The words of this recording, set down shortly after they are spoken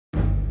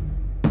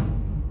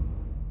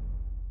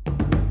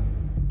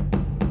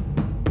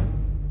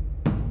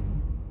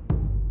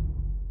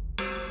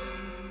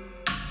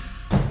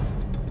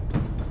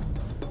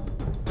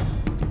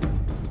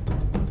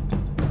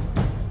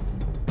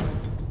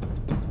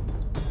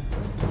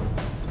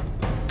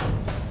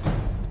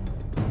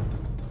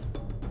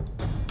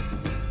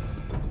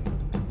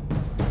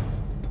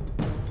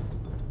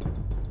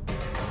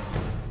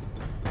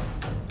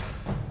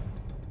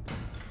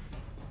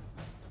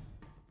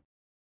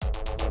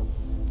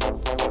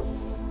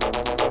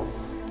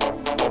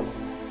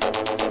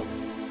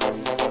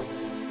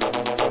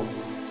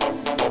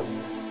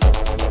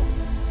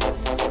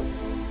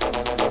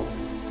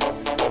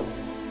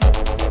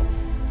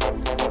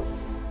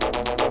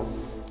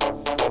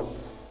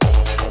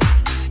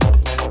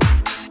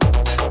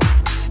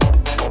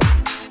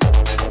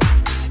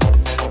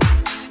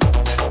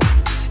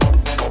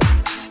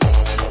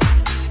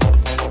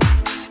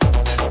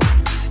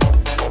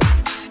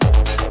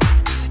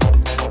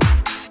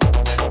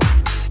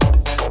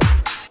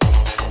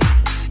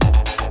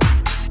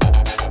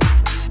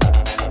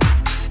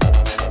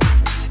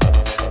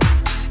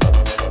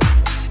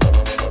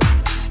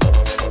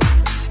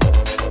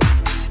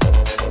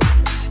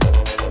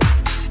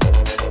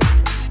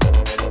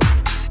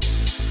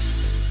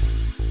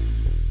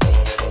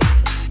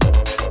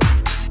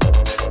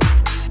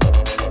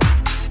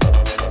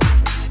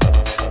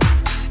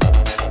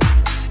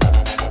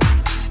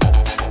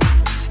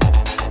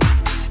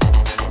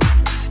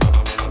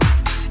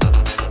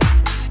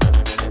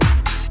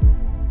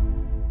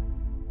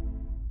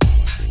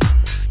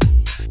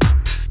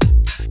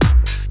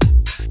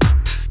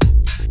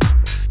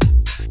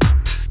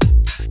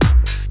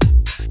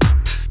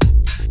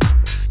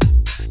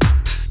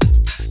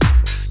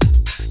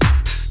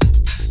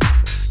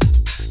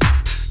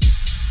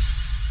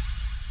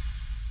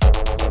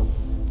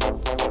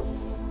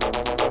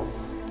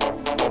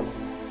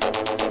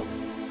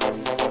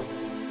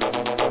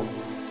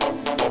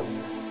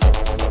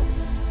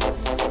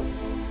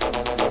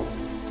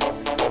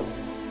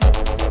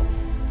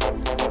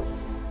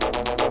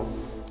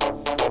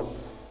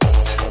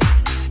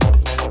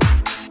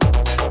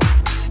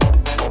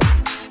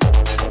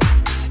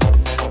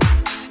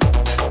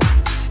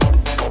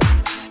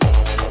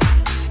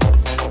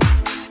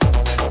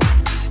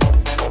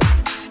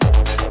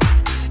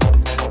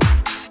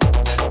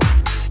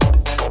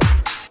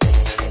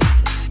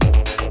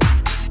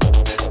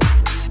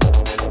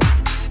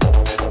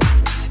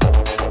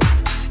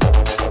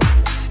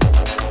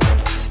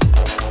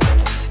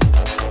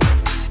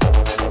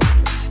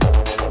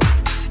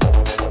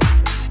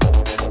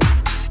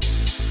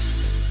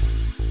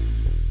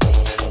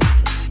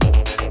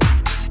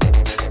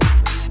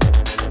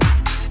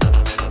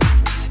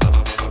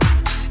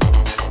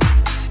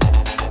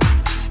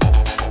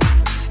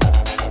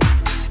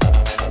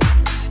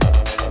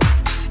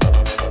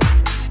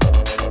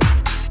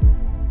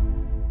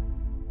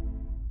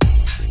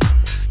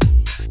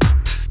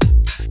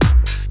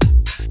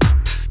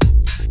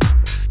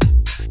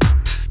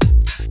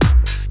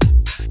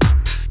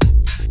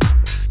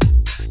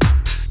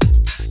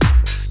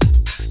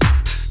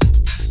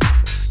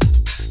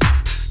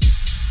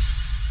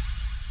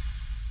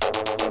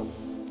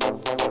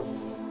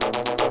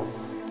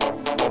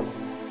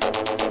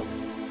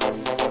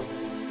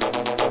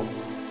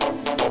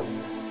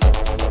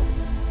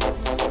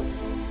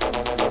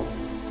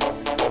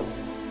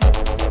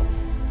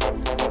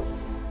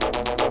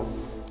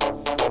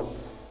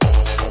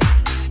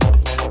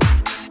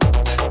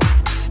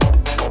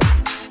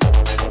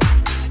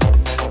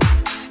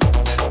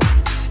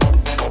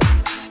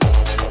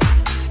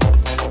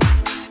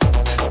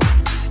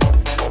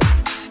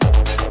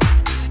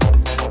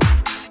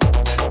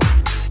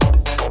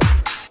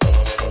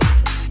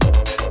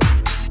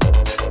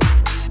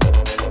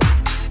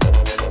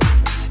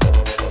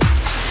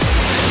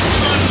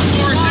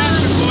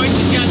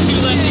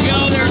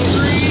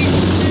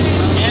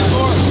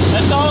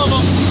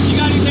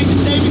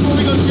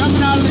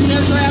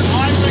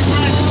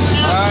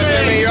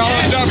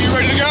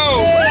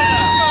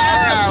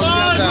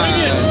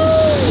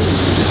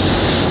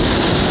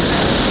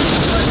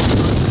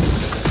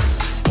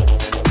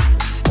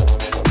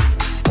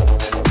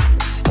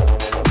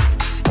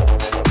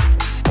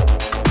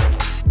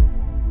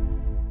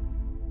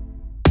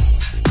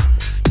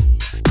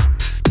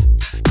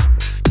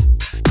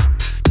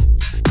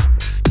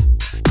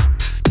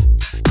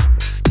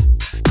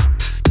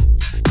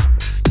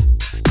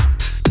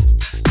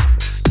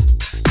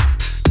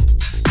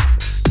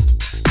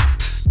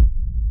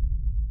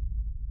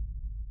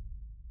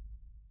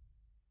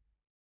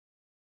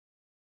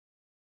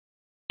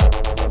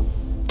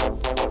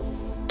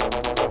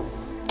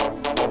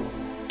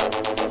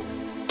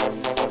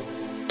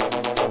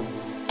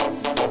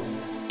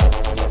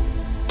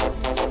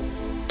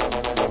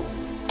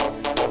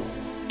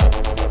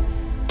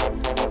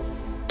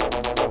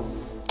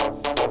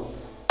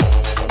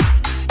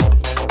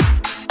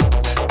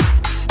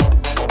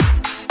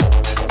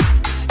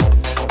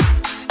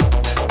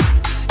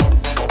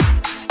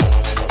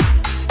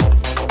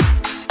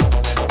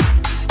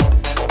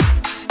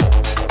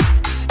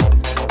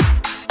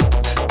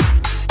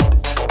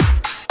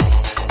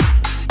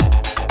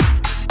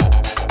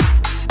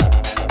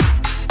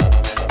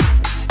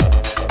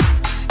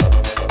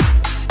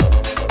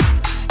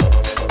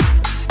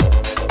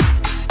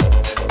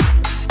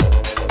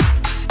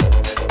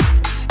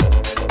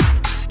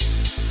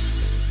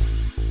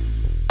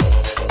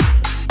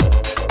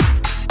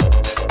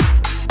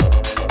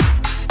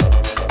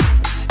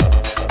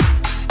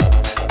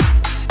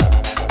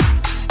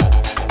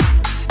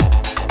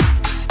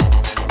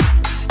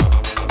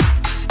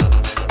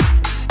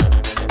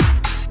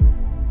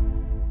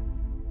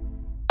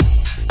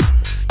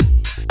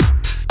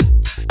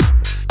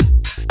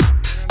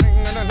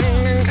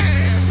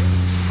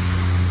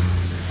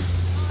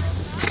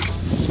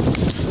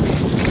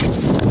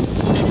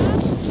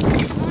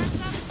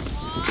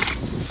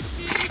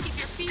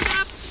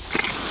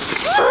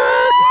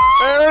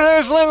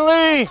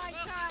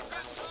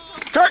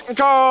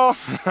call.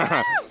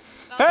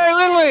 Hey,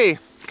 Lynnleigh.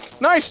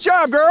 Nice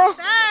job, girl.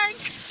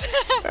 Thanks.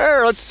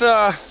 Here, let's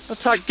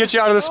get you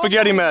out of the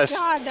spaghetti mess.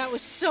 Oh my God, that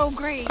was so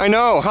great. I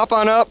know. Hop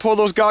on up, pull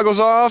those goggles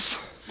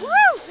off. Woo!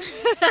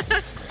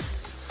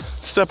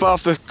 Step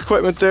off the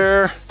equipment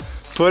there.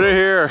 Put it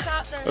here.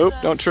 Oop,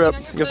 don't trip.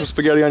 Get some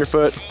spaghetti on your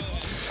foot.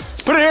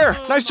 Put it here.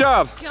 Nice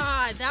job.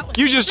 God, that was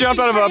You just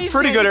jumped out of a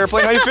pretty good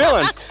airplane. How you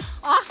feeling?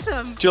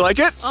 Awesome. Do you like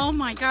it? Oh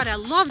my God, I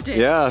loved it.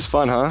 Yeah, it's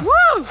fun, huh?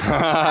 Woo!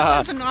 That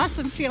was an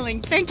awesome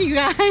feeling. Thank you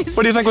guys.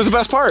 What do you think was the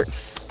best part?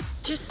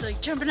 Just like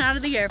jumping out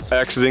of the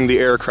airplane. Exiting the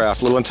aircraft.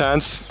 A little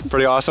intense.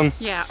 Pretty awesome.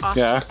 Yeah, awesome.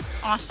 Yeah.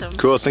 Awesome.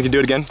 Cool. Think you do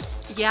it again?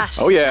 Yes.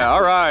 Oh yeah.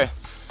 All right.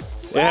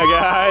 Yeah,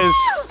 guys.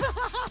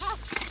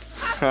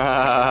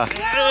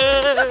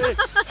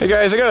 Hey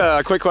guys, I got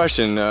a quick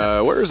question.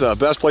 Where's the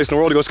best place in the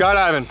world to go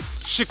skydiving?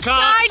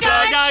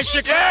 Skydive,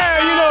 Chicago.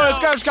 Yeah, you know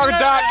it.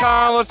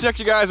 Skydive.com. Let's check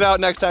you guys out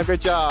next time. Great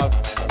job.